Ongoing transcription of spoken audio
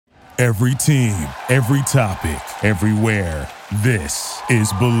Every team, every topic, everywhere. This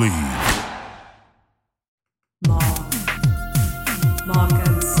is Believe. Mark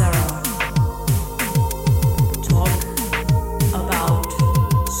and Sarah talk about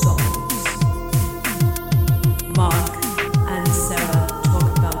songs. Mark and Sarah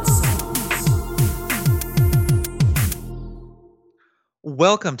talk about songs.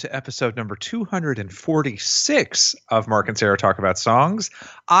 Welcome to episode number 246 of Mark and Sarah Talk About Songs.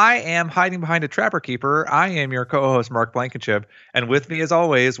 I am hiding behind a trapper keeper. I am your co-host, Mark Blankenship. And with me, as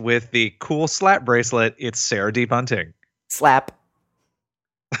always, with the cool slap bracelet, it's Sarah D. Bunting. Slap.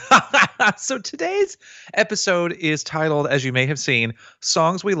 So today's episode is titled, as you may have seen,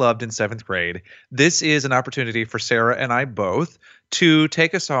 Songs We Loved in Seventh Grade. This is an opportunity for Sarah and I both to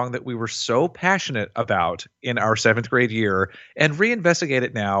take a song that we were so passionate about in our seventh grade year and reinvestigate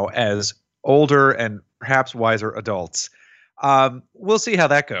it now as older and perhaps wiser adults. We'll see how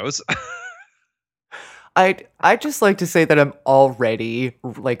that goes. I'd just like to say that I'm already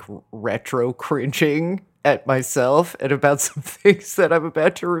like retro cringing at myself and about some things that I'm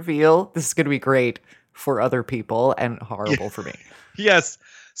about to reveal. This is going to be great for other people and horrible for me. Yes.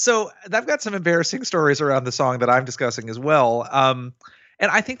 So I've got some embarrassing stories around the song that I'm discussing as well. And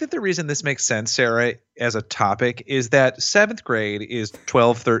I think that the reason this makes sense, Sarah, as a topic is that seventh grade is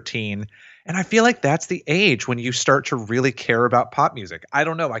 12, 13. And I feel like that's the age when you start to really care about pop music. I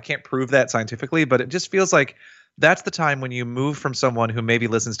don't know. I can't prove that scientifically, but it just feels like that's the time when you move from someone who maybe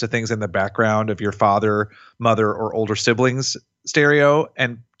listens to things in the background of your father, mother, or older siblings' stereo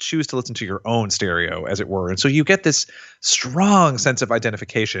and choose to listen to your own stereo, as it were. And so you get this strong sense of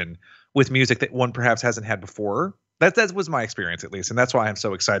identification with music that one perhaps hasn't had before. That was my experience, at least. And that's why I'm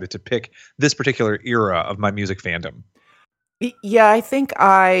so excited to pick this particular era of my music fandom. Yeah, I think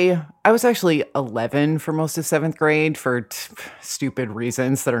I was actually 11 for most of seventh grade for stupid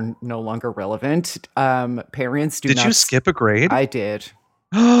reasons that are no longer relevant. Parents do not... Did you skip a grade? I did.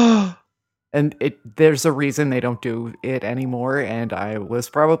 And there's a reason they don't do it anymore. And I was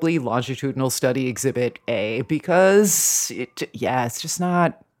probably longitudinal study exhibit A because it's just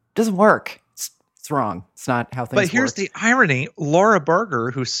not, doesn't work. It's wrong. It's not how things work. But here's the irony. Laura Barger,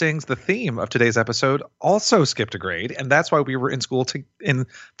 who sings the theme of today's episode, also skipped a grade. And that's why we were in school in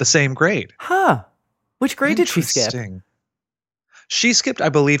the same grade. Huh. Which grade did she skip? She skipped, I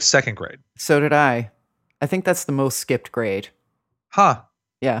believe, second grade. So did I. I think that's the most skipped grade. Huh.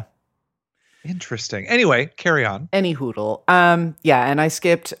 Yeah. Interesting. Anyway, carry on. Any hoodle. Yeah, and I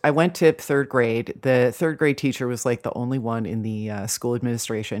went to third grade. The third grade teacher was like the only one in the school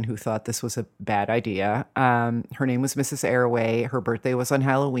administration who thought this was a bad idea. Her name was Mrs. Arroway. Her birthday was on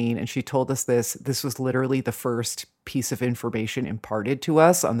Halloween, and she told us this. This was literally the first piece of information imparted to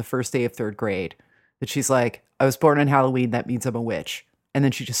us on the first day of third grade. That she's like, I was born on Halloween, that means I'm a witch. And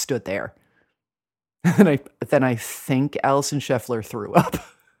then she just stood there. And then I think Alison Scheffler threw up.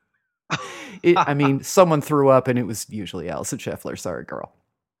 Someone threw up and it was usually Alison Scheffler. Sorry, girl.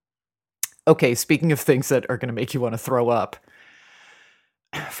 Okay, speaking of things that are going to make you want to throw up.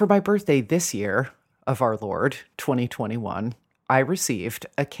 For my birthday this year of our Lord, 2021, I received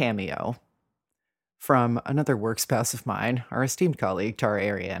a cameo from another work spouse of mine, our esteemed colleague, Tara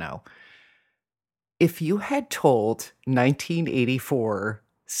Ariano. If you had told 1984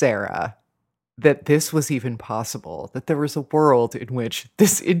 Sarah that this was even possible, that there was a world in which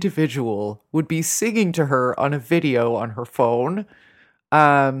this individual would be singing to her on a video on her phone,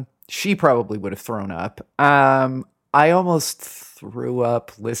 she probably would have thrown up. I almost threw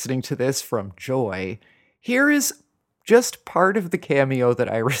up listening to this from joy. Here is just part of the cameo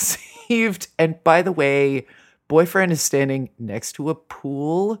that I received. And by the way, boyfriend is standing next to a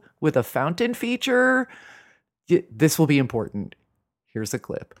pool with a fountain feature. This will be important. Here's a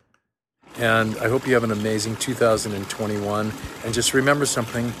clip. And I hope you have an amazing 2021. And just remember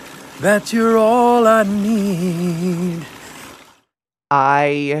something, that you're all I need.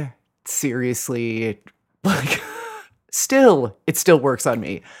 I seriously, it still works on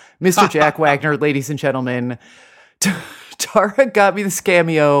me. Mr. Jack Wagner, ladies and gentlemen, Tara got me this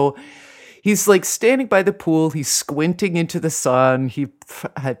cameo. He's like standing by the pool. He's squinting into the sun. He,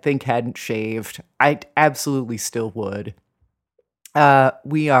 I think, hadn't shaved. I absolutely still would.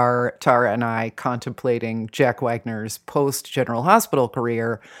 We are, Tara and I, contemplating Jack Wagner's post-General Hospital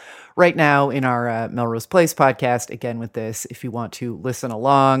career right now in our Melrose Place podcast. Again, with this, if you want to listen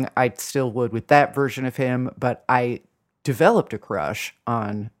along, I still would with that version of him, but I developed a crush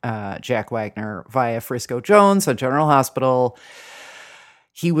on Jack Wagner via Frisco Jones on General Hospital.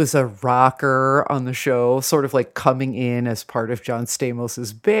 He was a rocker on the show, sort of like coming in as part of John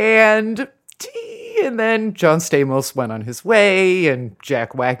Stamos's band. And then John Stamos went on his way, and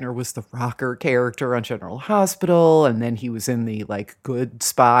Jack Wagner was the rocker character on General Hospital, and then he was in the like good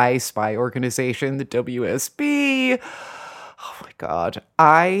spy organization, the WSB. Oh my God.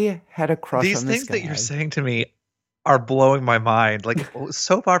 I had a crush These on this things guy. that you're saying to me are blowing my mind. Like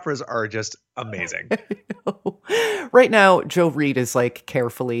soap operas are just amazing. Right now, Joe Reed is like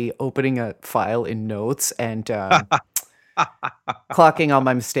carefully opening a file in notes and clocking all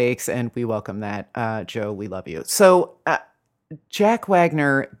my mistakes, and we welcome that. Joe, we love you. So Jack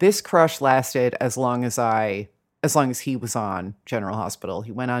Wagner, this crush lasted as long as he was on General Hospital.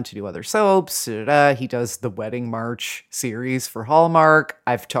 He went on to do other soaps. He does the Wedding March series for Hallmark.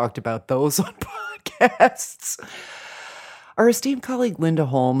 I've talked about those on podcasts. Our esteemed colleague Linda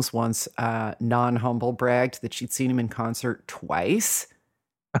Holmes once non-humble bragged that she'd seen him in concert twice.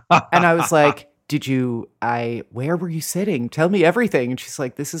 And I was like, where were you sitting? Tell me everything. And she's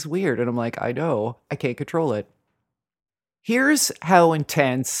like, this is weird. And I'm like, I know, I can't control it. Here's how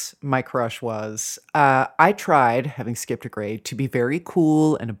intense my crush was. I tried, having skipped a grade, to be very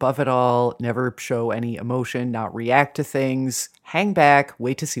cool and above it all, never show any emotion, not react to things, hang back,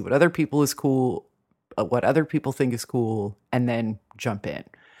 wait to see what other people think is cool, and then jump in.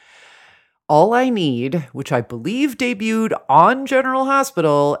 All I Need, which I believe debuted on General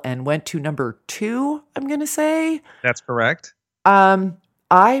Hospital and went to number 2, I'm going to say. That's correct.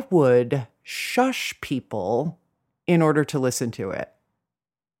 I would shush people in order to listen to it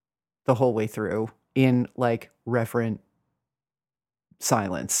the whole way through in like reverent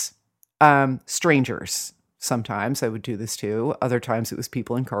silence. Strangers. Sometimes I would do this too. Other times it was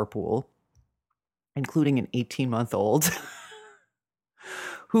people in carpool, including an 18-month-old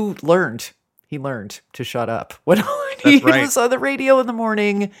who learned to shut up when all I needed was on the radio in the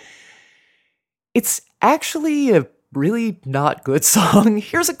morning. It's actually a really not good song.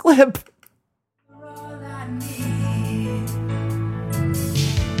 Here's a clip.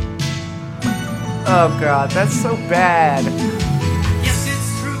 Oh God, that's so bad. Yes,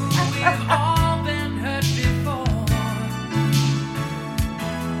 it's true, we've all been hurt before,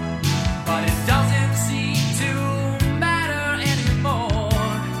 but it doesn't seem to matter anymore.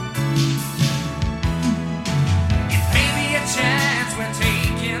 It may be a chance we're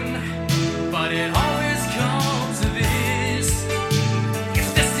taking, but it always comes to this.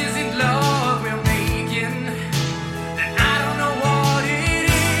 If this isn't love we're making, then I don't know what it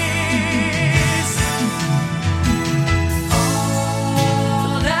is.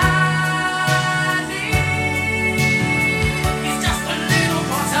 All I need is just a little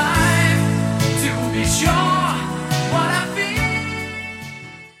more time to be sure what I feel.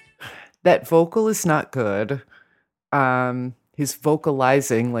 That vocal is not good. His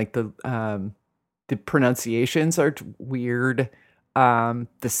vocalizing, like the pronunciations are weird. The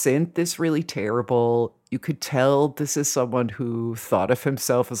synth is really terrible. You could tell this is someone who thought of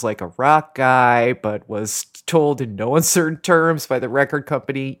himself as like a rock guy, but was told in no uncertain terms by the record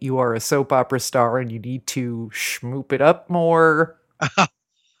company, you are a soap opera star and you need to schmoop it up more.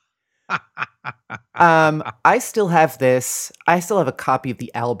 I still have this. I still have a copy of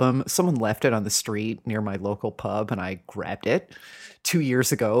the album. Someone left it on the street near my local pub, and I grabbed it 2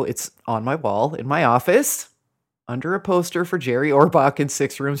 years ago. It's on my wall in my office under a poster for Jerry Orbach in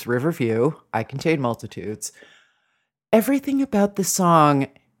Six Rooms Riverview. I Contain Multitudes. Everything about the song,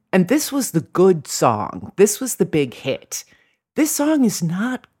 and this was the good song. This was the big hit. This song is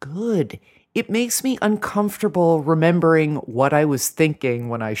not good. It makes me uncomfortable remembering what I was thinking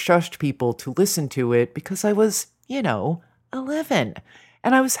when I shushed people to listen to it because I was, 11.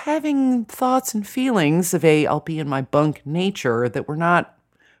 And I was having thoughts and feelings of I'll be in my bunk nature that were not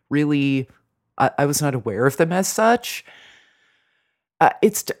really, I was not aware of them as such.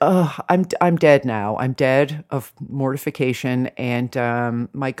 I'm dead now. I'm dead of mortification, and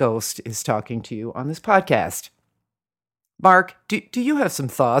my ghost is talking to you on this podcast. Mark, do you have some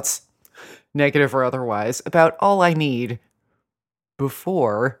thoughts, negative or otherwise, about All I Need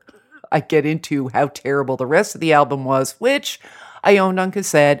before I get into how terrible the rest of the album was, which I owned on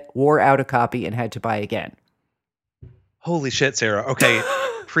cassette, wore out a copy, and had to buy again? Holy shit, Sarah. Okay,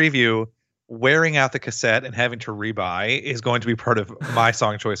 preview. Wearing out the cassette and having to rebuy is going to be part of my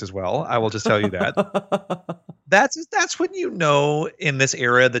song choice as well. I will just tell you that. That's when you know in this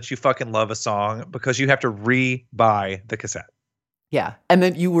era that you fucking love a song, because you have to rebuy the cassette. Yeah, and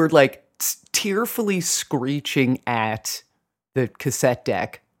then you were like tearfully screeching at the cassette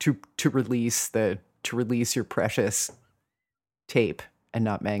deck to release your precious tape and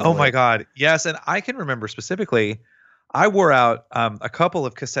not mangle Oh my it. God. Yes. And I can remember specifically, I wore out a couple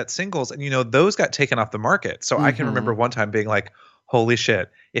of cassette singles, and those got taken off the market. So I can remember one time being like, holy shit,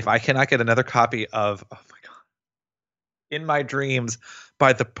 if I cannot get another copy of, oh my God, In My Dreams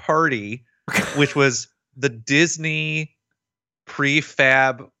by The Party, which was the Disney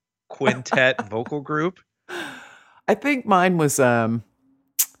prefab quintet vocal group. I think mine was it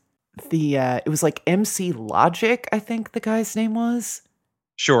was like MC Logic, I think the guy's name was.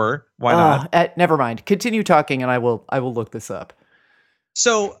 Sure, why not? Never mind. Continue talking and I will look this up.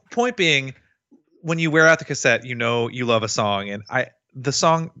 So, point being, when you wear out the cassette, you know you love a song, and the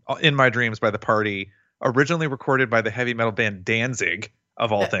song In My Dreams by The Party, originally recorded by the heavy metal band Danzig,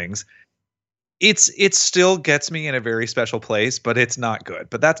 of all things. It still gets me in a very special place, but it's not good.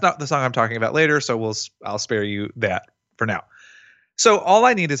 But that's not the song I'm talking about later, so I'll spare you that for now. So All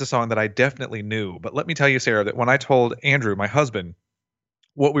I Need is a song that I definitely knew, but let me tell you, Sarah, that when I told Andrew, my husband,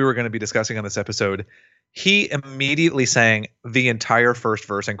 what we were going to be discussing on this episode, he immediately sang the entire first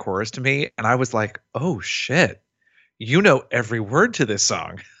verse and chorus to me, and I was like, "Oh shit, you know every word to this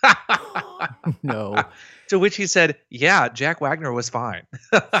song." No. To which he said, "Yeah, Jack Wagner was fine."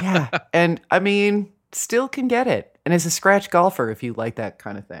 Yeah, and I mean, still can get it. And as a scratch golfer, if you like that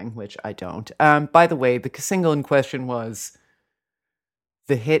kind of thing, which I don't. By the way, the single in question was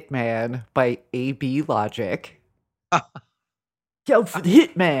 "The Hitman" by A.B. Logic. Yo, for the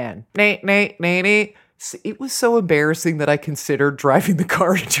Hitman! Nay. It was so embarrassing that I considered driving the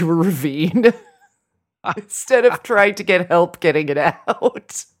car into a ravine instead of trying to get help getting it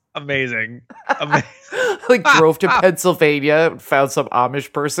out. Amazing. Like drove to Pennsylvania and found some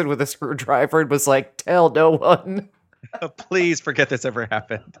Amish person with a screwdriver and was like, "Tell no one." Please forget this ever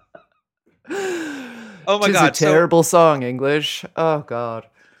happened. Oh my Tis God. a terrible song, English. Oh God.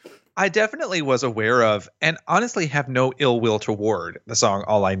 I definitely was aware of, and honestly have no ill will toward, the song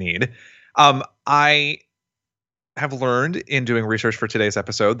All I Need. I have learned in doing research for today's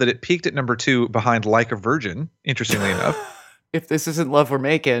episode that it peaked at number 2 behind Like a Virgin, interestingly enough. If this isn't love we're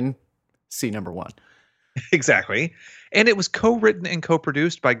making, see number 1. Exactly. And it was co-written and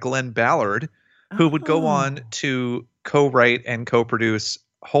co-produced by Glenn Ballard, who would go on to co-write and co-produce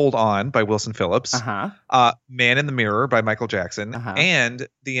Hold On by Wilson Phillips, Man in the Mirror by Michael Jackson, and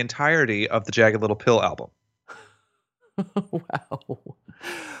the entirety of the Jagged Little Pill album. Wow.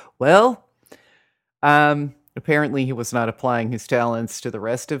 Well, apparently he was not applying his talents to the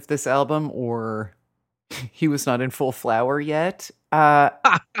rest of this album, or he was not in full flower yet.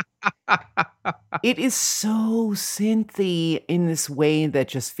 It is so synthy in this way that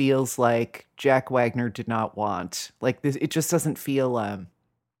just feels like Jack Wagner did not want. Like this, it just doesn't feel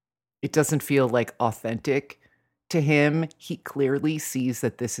it doesn't feel like authentic to him. He clearly sees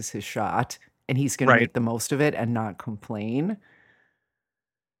that this is his shot and he's going to make the most of it and not complain.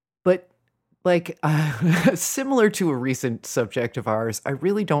 But like similar to a recent subject of ours, I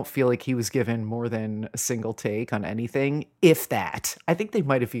really don't feel like he was given more than a single take on anything, if that. I think they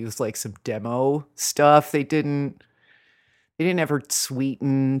might have used like some demo stuff. They didn't ever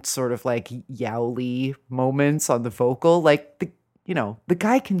sweeten sort of like yowly moments on the vocal. Like the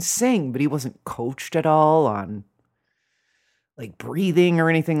guy can sing, but he wasn't coached at all on like breathing or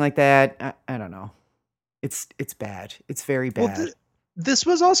anything like that. I don't know. It's bad. It's very bad. Well, this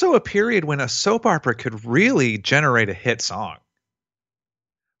was also a period when a soap opera could really generate a hit song.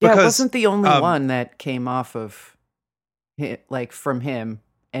 Yeah, it wasn't the only one that came off of like from him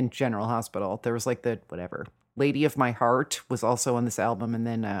and General Hospital. There was like Lady of My Heart was also on this album, and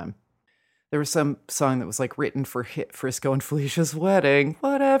then there was some song that was like written for Frisco and Felicia's wedding,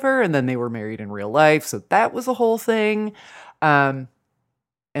 whatever, and then they were married in real life, so that was a whole thing.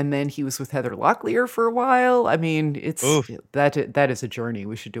 And then he was with Heather Locklear for a while. I mean, that is a journey.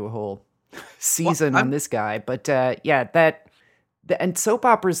 We should do a whole season on this guy. But and soap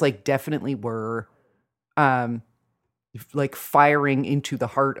operas like definitely were like firing into the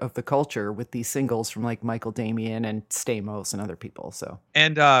heart of the culture with these singles from like Michael Damian and Stamos and other people. So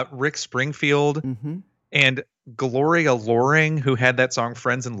and Rick Springfield and Gloria Loring, who had that song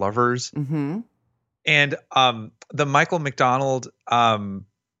Friends and Lovers, and the Michael McDonald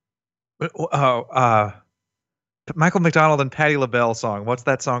Michael McDonald and Patti LaBelle song. What's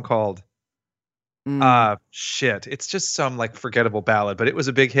that song called? Shit. It's just some like forgettable ballad, but it was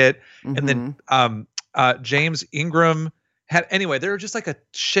a big hit. And then James Ingram anyway, there were just like a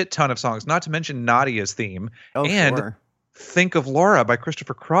shit ton of songs, not to mention Nadia's theme. And Think of Laura by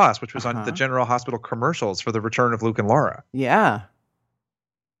Christopher Cross, which was on the General Hospital commercials for the return of Luke and Laura. Yeah.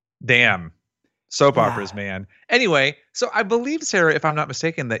 Damn. Soap operas, man. Anyway, so I believe, Sarah, if I'm not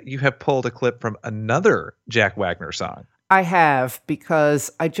mistaken, that you have pulled a clip from another Jack Wagner song. I have,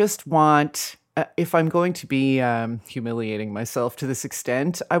 because I just want, if I'm going to be humiliating myself to this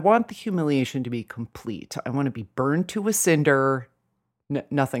extent, I want the humiliation to be complete. I want to be burned to a cinder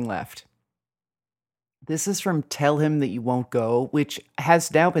Nothing left. This is from Tell Him That You Won't Go, which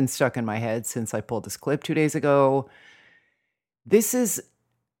has now been stuck in my head since I pulled this clip 2 days ago. This is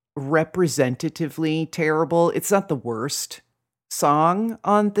representatively terrible. It's not the worst song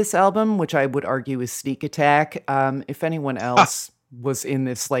on this album, which I would argue is Sneak Attack. If anyone else was in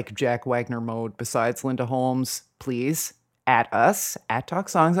this like Jack Wagner mode besides Linda Holmes, please at us, at Talk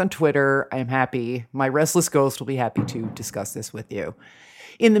Songs on Twitter. I'm happy. My restless ghost will be happy to discuss this with you.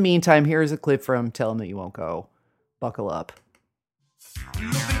 In the meantime, here's a clip from Tell Him That You Won't Go. Buckle up.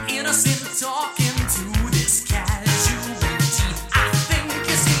 Looking innocent, talking to this casualty. I think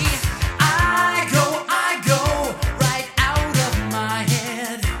you see, I go right out of my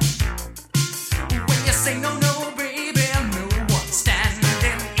head. When you say no, no, baby, no one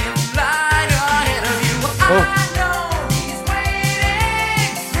standing in line ahead of you. I know he's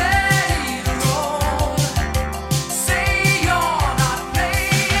waiting, ready to roll. Say you're not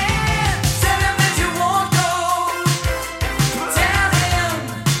playing. Tell him that you won't go. Tell him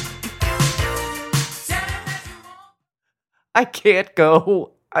that you won't. I can't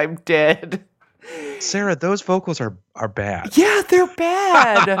go. I'm dead. Sarah, those vocals are bad. Yeah, they're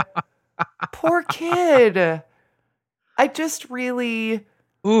bad. Poor kid. I just really...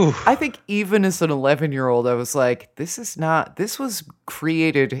 Ooh. I think even as an 11-year-old, I was like, this was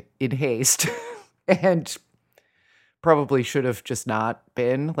created in haste and probably should have just not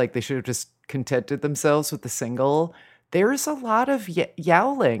been. Like, they should have just contented themselves with the single. There's a lot of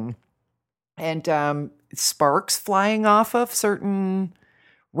yowling and sparks flying off of certain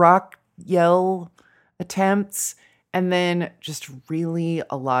rock yell attempts, and then just really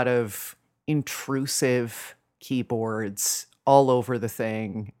a lot of intrusive keyboards all over the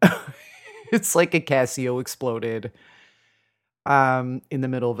thing. It's like a Casio exploded in the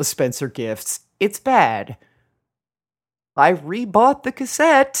middle of a Spencer Gifts. It's bad. I rebought the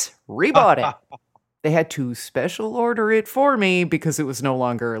cassette. Rebought it. They had to special order it for me because it was no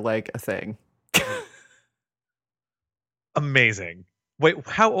longer like a thing. Amazing. Wait,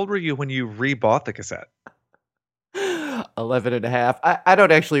 how old were you when you rebought the cassette? 11 and a half. I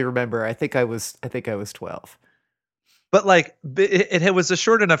don't actually remember. I think I was 12. But like, it was a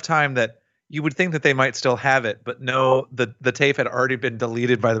short enough time that you would think that they might still have it, but no, the tape had already been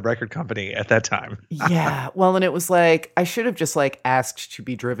deleted by the record company at that time. Yeah. Well, and it was like, I should have just like asked to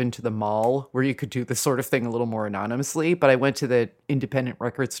be driven to the mall where you could do this sort of thing a little more anonymously. But I went to the independent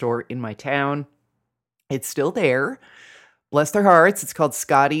record store in my town. It's still there. Bless their hearts. It's called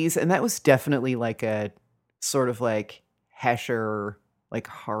Scotty's. And that was definitely like a sort of like Hesher, like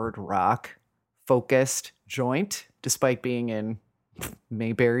hard rock focused joint, despite being in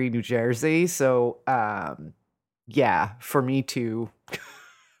Mayberry, New Jersey. So, yeah, for me to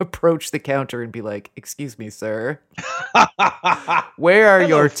approach the counter and be like, excuse me, sir, where are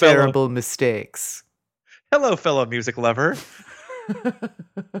your terrible mistakes? Hello, fellow music lover.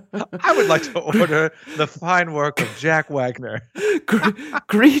 I would like to order the fine work of Jack Wagner.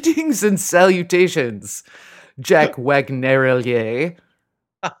 Greetings and salutations, Jack Wagnerier.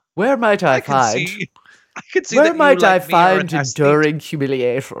 Where might I find? I could see Where that you might I like me are an find aesthete. enduring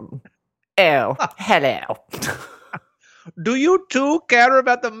humiliation? Oh, hello. Do you too care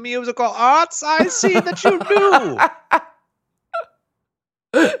about the musical arts? I see that you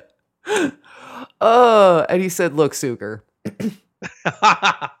do. Oh, and he said, look, Sugar.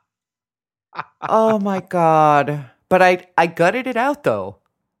 Oh my God. But I gutted it out though.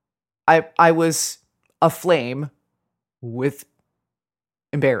 I was aflame with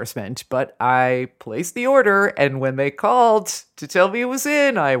embarrassment, but I placed the order, and when they called to tell me it was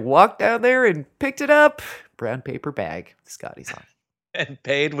in, I walked down there and picked it up. Brown paper bag, Scotty's on. And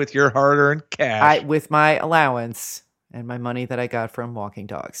paid with your hard-earned cash. With my allowance and my money that I got from walking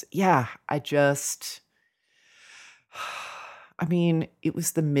dogs. Yeah, I mean, it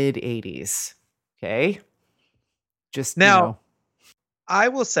was the mid 80s. Okay. Just Now, you know. I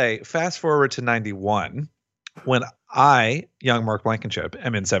will say, fast forward to 91, when I, young Mark Blankenship,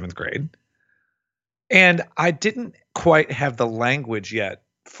 am in 7th grade, and I didn't quite have the language yet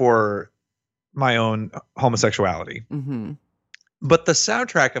for my own homosexuality. Mm-hmm. But the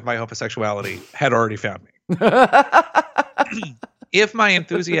soundtrack of my homosexuality had already found me. If my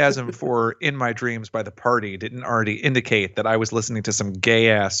enthusiasm for In My Dreams by The Party didn't already indicate that I was listening to some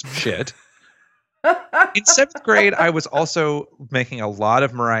gay-ass shit, in 7th grade, I was also making a lot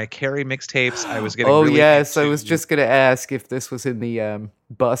of Mariah Carey mixtapes. I was getting really yes. I into- was just going to ask if this was in the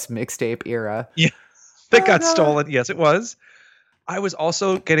bus mixtape era. Yeah, that got no. stolen. Yes, it was. I was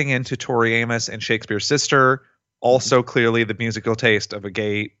also getting into Tori Amos and Shakespeare's Sister. Also, clearly the musical taste of a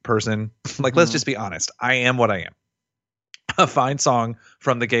gay person. Like, let's just be honest. I am what I am. a fine song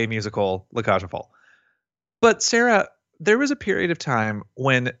from the gay musical La Cage aux Folles. But Sarah, there was a period of time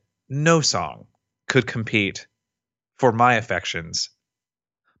when no song could compete for my affections,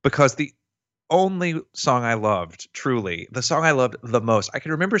 because the only song I loved, truly, the song I loved the most, I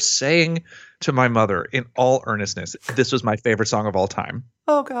can remember saying to my mother in all earnestness, this was my favorite song of all time.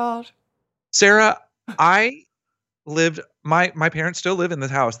 Oh God. Sarah, I lived, my parents still live in the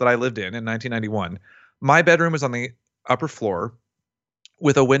house that I lived in 1991. My bedroom was on the upper floor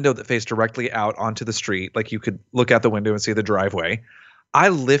with a window that faced directly out onto the street. Like you could look out the window and see the driveway. I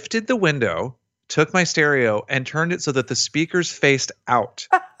lifted the window, took my stereo, and turned it so that the speakers faced out.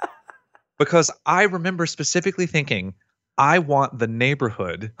 Because I remember specifically thinking, I want the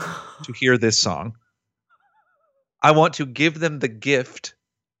neighborhood to hear this song. I want to give them the gift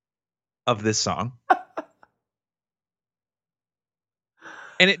of this song.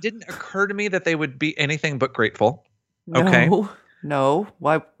 And it didn't occur to me that they would be anything but grateful. Okay. No.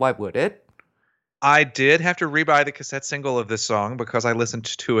 Why would it? I did have to rebuy the cassette single of this song because I listened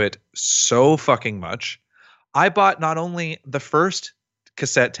to it so fucking much. I bought not only the first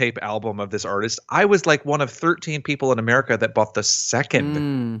cassette tape album of this artist, I was like one of 13 people in America that bought the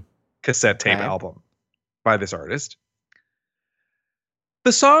second cassette tape album by this artist.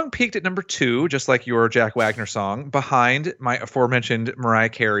 The song peaked at number 2, just like your Jack Wagner song, behind my aforementioned Mariah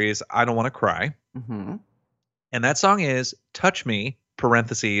Carey's I Don't Want to Cry. Mm-hmm. And that song is Touch Me,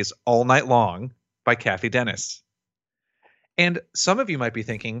 parentheses, All Night Long by Kathy Dennis. And some of you might be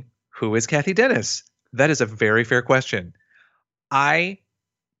thinking, who is Kathy Dennis? That is a very fair question. I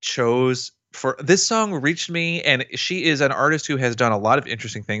chose for this song reached me, and she is an artist who has done a lot of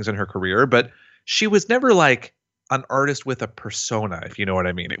interesting things in her career, but she was never like an artist with a persona, if you know what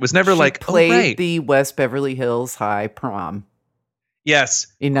I mean. It was never She like played the West Beverly Hills High Prom. Yes.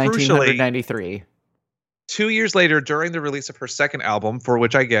 In 1993. 2 years later, during the release of her second album, for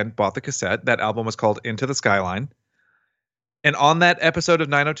which I again bought the cassette, that album was called Into the Skyline. And on that episode of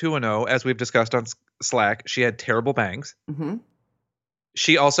 90210, as we've discussed on Slack, she had terrible bangs. Mm-hmm.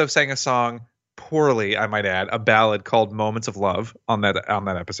 She also sang a song, poorly, I might add, a ballad called Moments of Love on that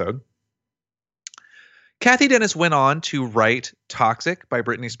episode. Kathy Dennis went on to write Toxic by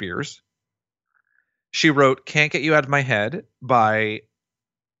Britney Spears. She wrote Can't Get You Out of My Head by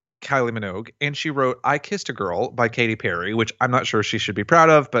Kylie Minogue. And she wrote I Kissed a Girl by Katy Perry, which I'm not sure she should be proud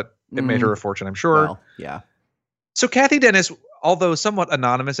of, but it made her a fortune, I'm sure. Well, yeah. So Kathy Dennis, although somewhat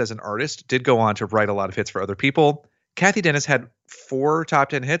anonymous as an artist, did go on to write a lot of hits for other people. Kathy Dennis had 4 top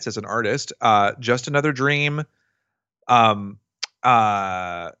 10 hits as an artist. Just Another Dream, Come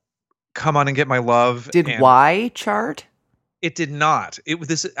On and Get My Love. Did Why chart? It did not. It was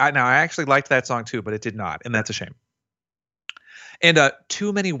this. Now I actually liked that song too, but it did not, and that's a shame. And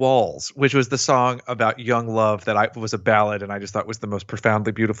Too Many Walls, which was the song about young love that was a ballad, and I just thought was the most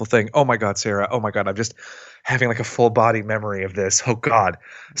profoundly beautiful thing. Oh my God, Sarah. Oh my God, I'm just having like a full body memory of this. Oh God.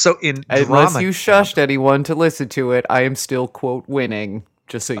 So unless you shushed anyone to listen to it, I am still, quote, winning,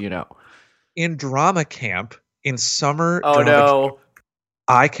 just so you know. In drama camp, in summer Oh drama no. camp,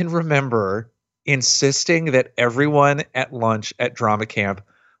 I can remember insisting that everyone at lunch at drama camp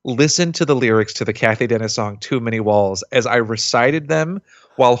listen to the lyrics to the Kathy Dennis song Too Many Walls as I recited them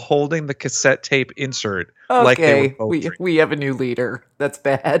while holding the cassette tape insert. Okay, like they were poetry. we have a new leader. That's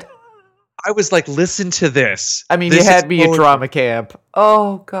bad. I was like, listen to this. I mean, This you had is me at poetry. drama camp.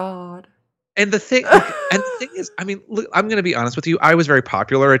 Oh God. And the thing is, I mean, look, I'm going to be honest with you. I was very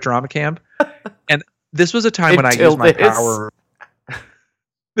popular at drama camp, and this was a time when I Until used my this. power.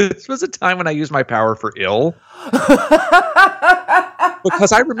 This was a time when I used my power for ill.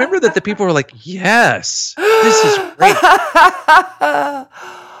 Because I remember that the people were like, yes, this is great.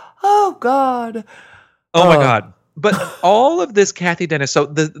 Oh God. Oh my God. But all of this Kathy Dennis. So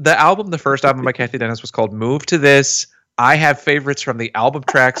the album, the first album by Kathy Dennis was called Move to This. I have favorites from the album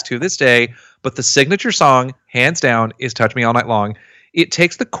tracks to this day, but the signature song, hands down, is Touch Me All Night Long. It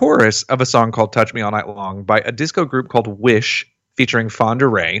takes the chorus of a song called Touch Me All Night Long by a disco group called Wish, featuring Fonda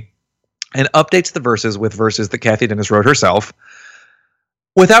Ray, and updates the verses with verses that Kathy Dennis wrote herself.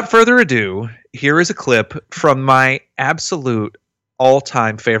 Without further ado, here is a clip from my absolute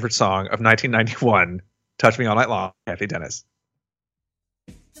all-time favorite song of 1991, Touch Me All Night Long, Kathy Dennis.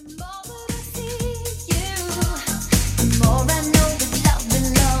 The moment I see you, the more I know that love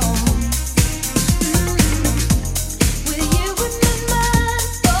belongs. With you in my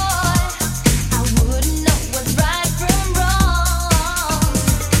mind, boy, I wouldn't know what's right from wrong.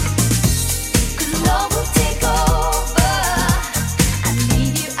 'Cause love will take over. I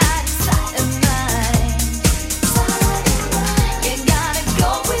need you out of sight of mind. You gotta go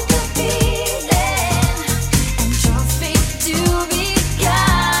with the feeling and trust me to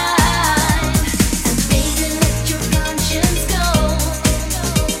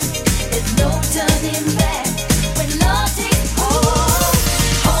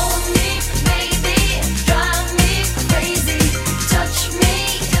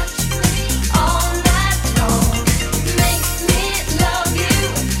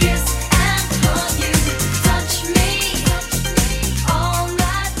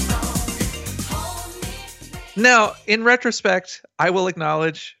Now, in retrospect, I will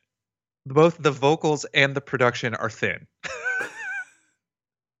acknowledge both the vocals and the production are thin.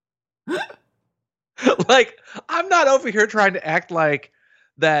 Like, I'm not over here trying to act like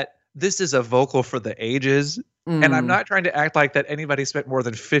that this is a vocal for the ages. And I'm not trying to act like that anybody spent more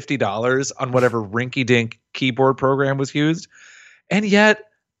than $50 on whatever rinky-dink keyboard program was used. And yet,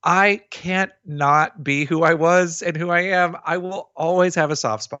 I can't not be who I was and who I am. I will always have a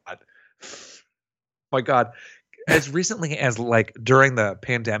soft spot. My God. As recently as like during the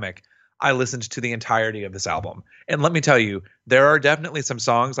pandemic, I listened to the entirety of this album. And let me tell you, there are definitely some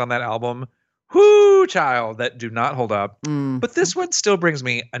songs on that album, whoo, child, that do not hold up. But this one still brings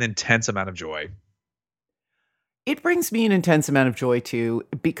me an intense amount of joy. It brings me an intense amount of joy too,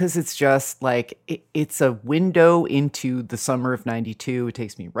 because it's just like it's a window into the summer of '92. It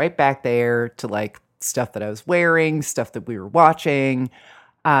takes me right back there to like stuff that I was wearing, stuff that we were watching.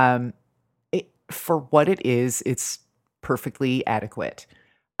 For what it is, it's perfectly adequate.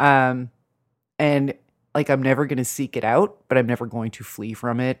 And like I'm never going to seek it out, but I'm never going to flee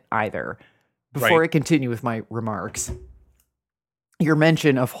from it either. Before Right. I continue with my remarks, your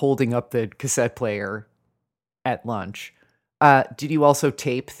mention of holding up the cassette player at lunch. Did you also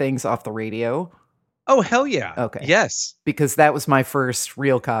tape things off the radio? Oh, hell yeah. Okay. Yes. Because that was my first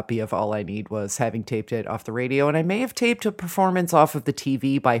real copy of All I Need, was having taped it off the radio. And I may have taped a performance off of the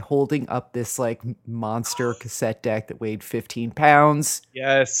TV by holding up this like monster cassette deck that weighed 15 pounds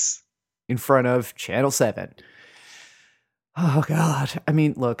Yes. in front of Channel 7. Oh, God. I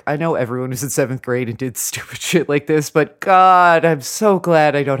mean, look, I know everyone was in 7th grade and did stupid shit like this, but God, I'm so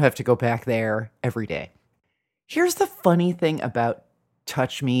glad I don't have to go back there every day. Here's the funny thing about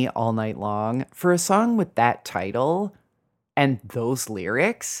Touch Me All Night Long. For a song with that title and those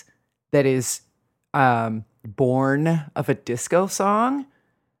lyrics that is born of a disco song,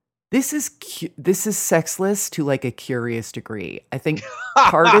 this is sexless to like a curious degree. I think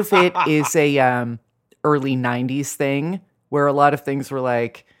part of it is a early 90s thing where a lot of things were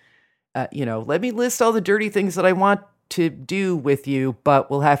like, let me list all the dirty things that I want to do with you, but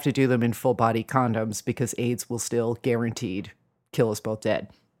we'll have to do them in full body condoms because AIDS will still guaranteed kill us both dead.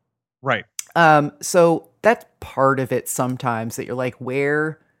 Right. So that's part of it sometimes, that you're like,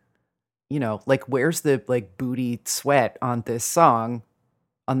 where's the like booty sweat on this song,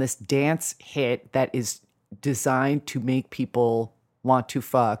 on this dance hit that is designed to make people want to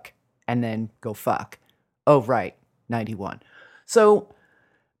fuck and then go fuck. Oh, right. 91. So,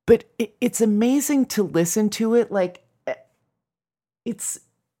 but it's amazing to listen to it. Like it's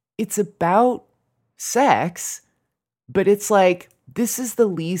about sex, but it's like, this is the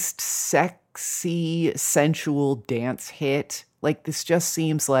least sexy, sensual dance hit. Like, this just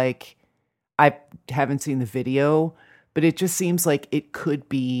seems like, I haven't seen the video, but it just seems like it could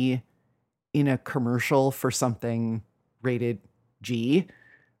be in a commercial for something rated G,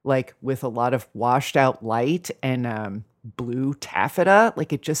 like with a lot of washed out light and blue taffeta.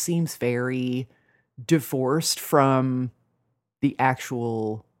 Like, it just seems very divorced from the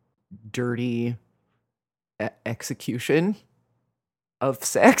actual dirty execution of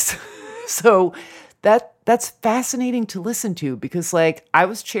sex. So that's fascinating to listen to, because like I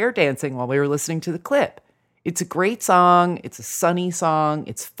was chair dancing while we were listening to the clip. It's a great song. It's a sunny song.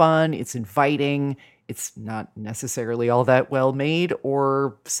 It's fun. It's inviting. It's not necessarily all that well made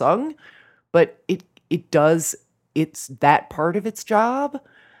or sung, but it's that part of its job.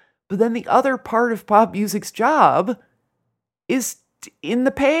 But then the other part of pop music's job is in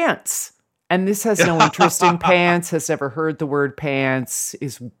the pants. And this has no interest in pants, has never heard the word pants,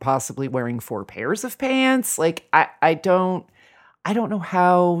 is possibly wearing 4 pairs of pants. Like, I don't know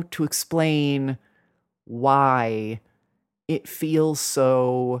how to explain why it feels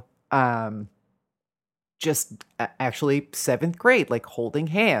so just actually 7th grade, like holding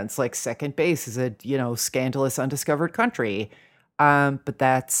hands, like second base is a, scandalous undiscovered country. But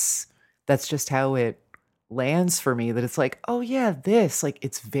that's just how it lands for me, that it's like, oh yeah, this, like,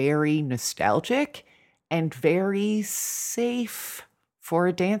 it's very nostalgic and very safe for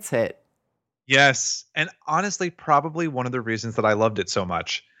a dance hit. Yes. And honestly, probably one of the reasons that I loved it so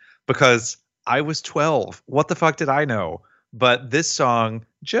much, because I was 12. What the fuck did I know? But this song,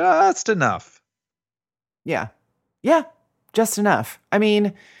 just enough. Yeah. Yeah. Just enough. I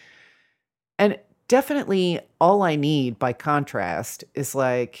mean, and definitely All I Need, by contrast, is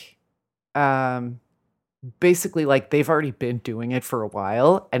like, basically like they've already been doing it for a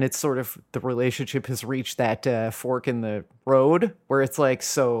while, and it's sort of, the relationship has reached that fork in the road where it's like,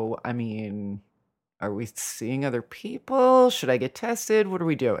 so, I mean, are we seeing other people? Should I get tested? What are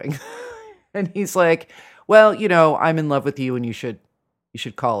we doing? And he's like, well, I'm in love with you and you should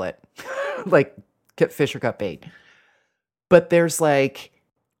call it. Like, Fisher cut bait. But there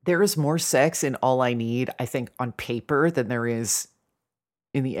is more sex in All I Need, I think, on paper than there is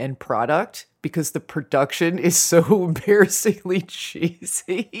in the end product, because the production is so embarrassingly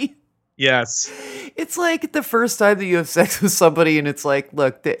cheesy. Yes. It's like the first time that you have sex with somebody and it's like,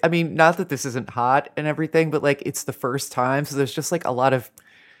 look, I mean, not that this isn't hot and everything, but like it's the first time. So there's just like a lot of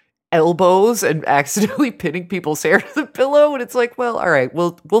elbows and accidentally pinning people's hair to the pillow. And it's like, well, all right,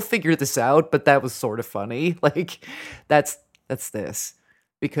 we'll figure this out. But that was sort of funny. Like that's this.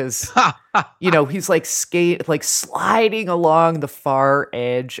 Because, he's like sliding along the far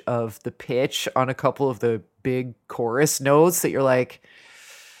edge of the pitch on a couple of the big chorus notes that you're like,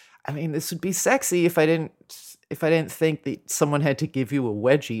 I mean, this would be sexy if I didn't think that someone had to give you a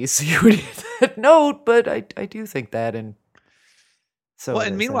wedgie so you would hit that note, but I do think that, and so. Well,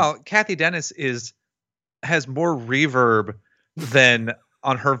 and meanwhile, Kathy Dennis has more reverb than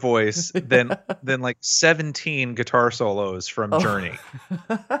on her voice than like 17 guitar solos from Journey.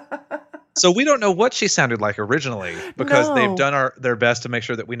 So we don't know what she sounded like originally because they've done their best to make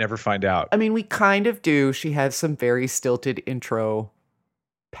sure that we never find out. I mean, we kind of do. She has some very stilted intro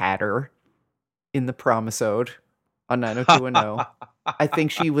patter in the promisode on 90210. I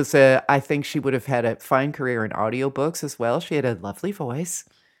think she would have had a fine career in audiobooks as well. She had a lovely voice.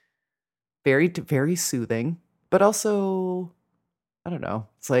 Very, very soothing, but also, I don't know.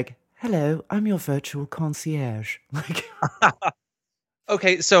 It's like, hello, I'm your virtual concierge. Like,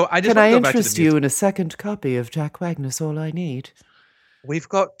 okay, so I just can I want to go back to interest the you music. in a second copy of Jack Wagner's All I Need? We've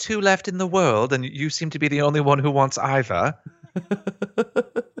got 2 left in the world, and you seem to be the only one who wants either.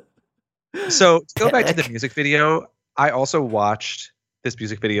 So to go back to the music video, I also watched this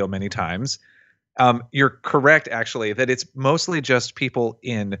music video many times. You're correct, actually, that it's mostly just people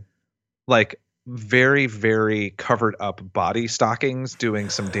in like very, very covered up body stockings doing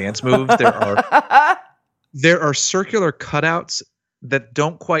some dance moves. There are circular cutouts that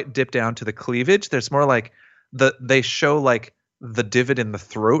don't quite dip down to the cleavage. There's more like they show like the divot in the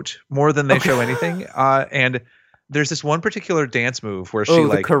throat more than they show anything. And there's this one particular dance move where she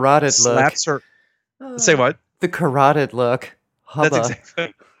like carotid slaps look. her. Say what? The carotid look. Hubba. That's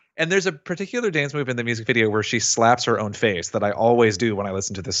exactly. And there's a particular dance move in the music video where she slaps her own face that I always do when I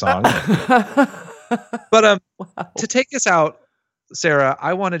listen to this song. But to take us out, Sarah,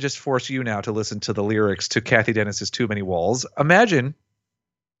 I want to just force you now to listen to the lyrics to Kathy Dennis's Too Many Walls. Imagine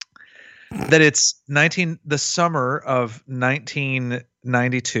that it's the summer of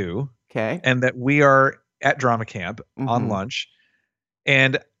 1992. Okay. And that we are at drama camp on lunch,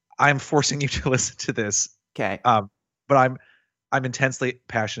 and I'm forcing you to listen to this. Okay. But I'm intensely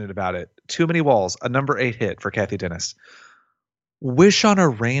passionate about it. Too Many Walls, a number 8 hit for Kathy Dennis. Wish on a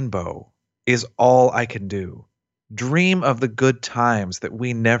rainbow is all I can do. Dream of the good times that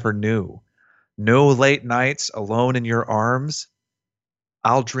we never knew. No late nights alone in your arms.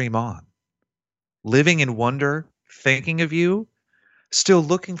 I'll dream on. Living in wonder, thinking of you, still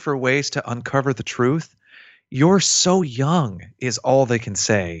looking for ways to uncover the truth. You're so young is all they can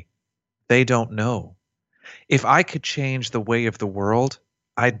say. They don't know. If I could change the way of the world,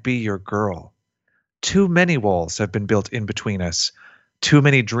 I'd be your girl. Too many walls have been built in between us. Too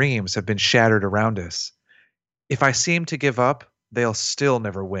many dreams have been shattered around us. If I seem to give up, they'll still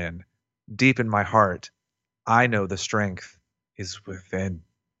never win. Deep in my heart, I know the strength is within.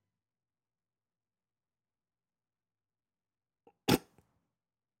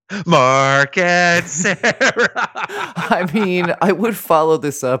 Mark and Sarah. I mean, I would follow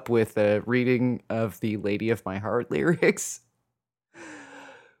this up with a reading of the Lady of My Heart lyrics,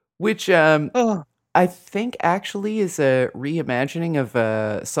 which I think actually is a reimagining of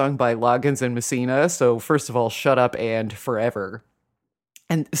a song by Loggins and Messina. So first of all, shut up and forever.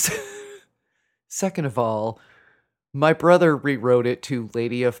 And second of all, my brother rewrote it to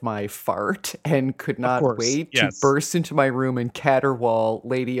Lady of My Fart and could not wait to burst into my room and caterwaul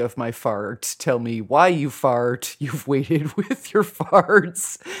Lady of My Fart. Tell me why you fart. You've waited with your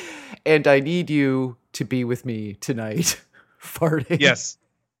farts. And I need you to be with me tonight. Farting. Yes.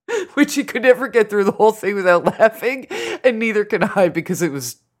 Which he could never get through the whole thing without laughing. And neither can I because it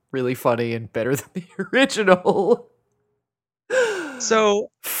was really funny and better than the original. So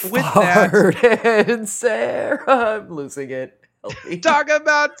with Fart that, and Sarah, I'm losing it. Help me. talk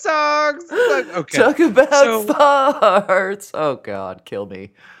about songs. Okay. Talk about farts. Oh God, kill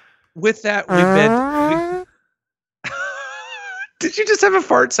me. With that, Did you just have a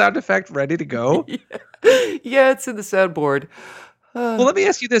fart sound effect ready to go? Yeah, it's in the soundboard. Well, let me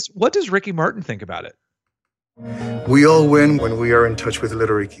ask you this: what does Ricky Martin think about it? We all win when we are in touch with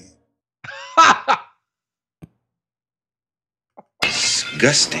Little Ricky.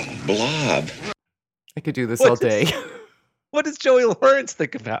 Disgusting blob. I could do this What all is- day. What does Joey Lawrence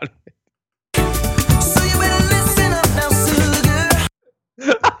think about it? So you better listen up now,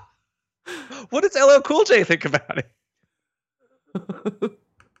 sugar. What does LL Cool J think about it?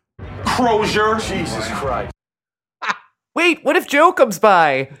 Crozier. Jesus Christ. Wait, what if Joe comes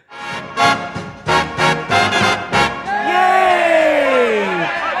by? Yay!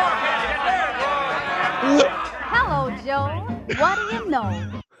 Hello, Joe. What do you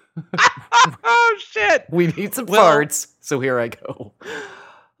know? Oh, shit. We need some Well- farts, so here I go.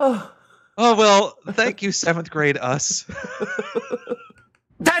 Oh. Oh, well, thank you, 7th grade us.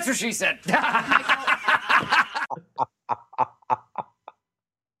 That's what she said.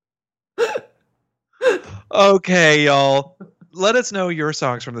 Okay, y'all. Let us know your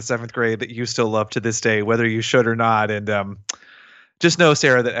songs from the 7th grade that you still love to this day, whether you should or not. And just know,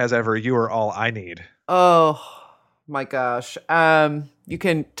 Sarah, that as ever, you are all I need. Oh my gosh. You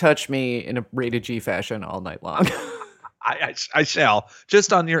can touch me in a rated G fashion all night long. I shall.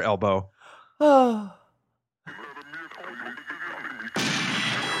 Just on your elbow. Oh.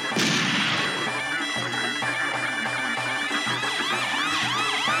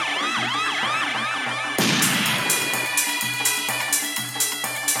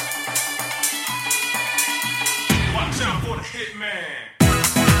 Watch out for the hitman.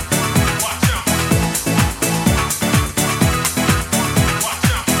 Watch out. Watch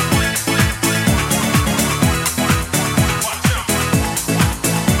out. Watch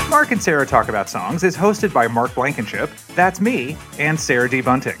out. Mark and Sarah Talk About Songs is hosted by Mark Blankenship, that's me, and Sarah D.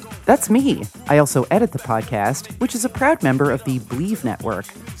 Bunting. That's me. I also edit the podcast, which is a proud member of the Believe Network.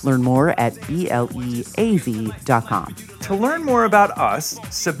 Learn more at BLEAV.com. To learn more about us,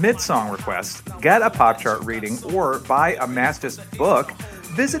 submit song requests, get a pop chart reading, or buy a Mastis book,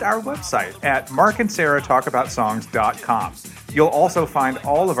 visit our website at markandsarahtalkaboutsongs.com. You'll also find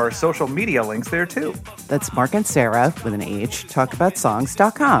all of our social media links there too. That's Mark and Sarah, with an H,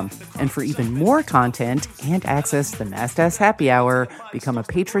 talkaboutsongs.com. And for even more content and access to the Mastas Happy Hour, become a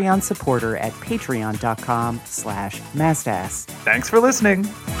Patreon supporter at patreon.com/Mastas. Thanks for listening.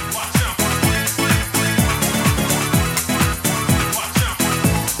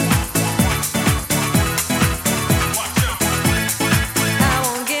 I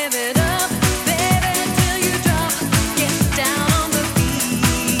won't give it up, baby, till you drop. Get down on the beat.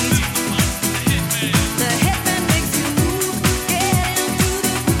 The hitman makes you move. Get into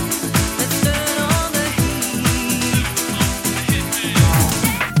the groove. Let's turn on the heat.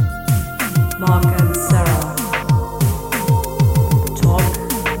 Mark and Sarah talk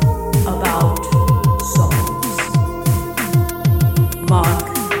about songs. Mark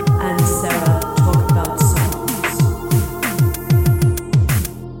and Sarah talk about songs.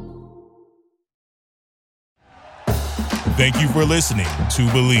 Thank you for listening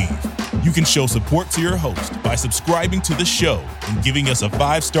to Believe. You can show support to your host by subscribing to the show and giving us a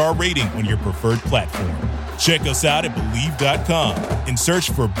 5-star rating on your preferred platform. Check us out at Believe.com and search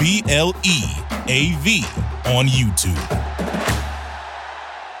for BLEAV on YouTube.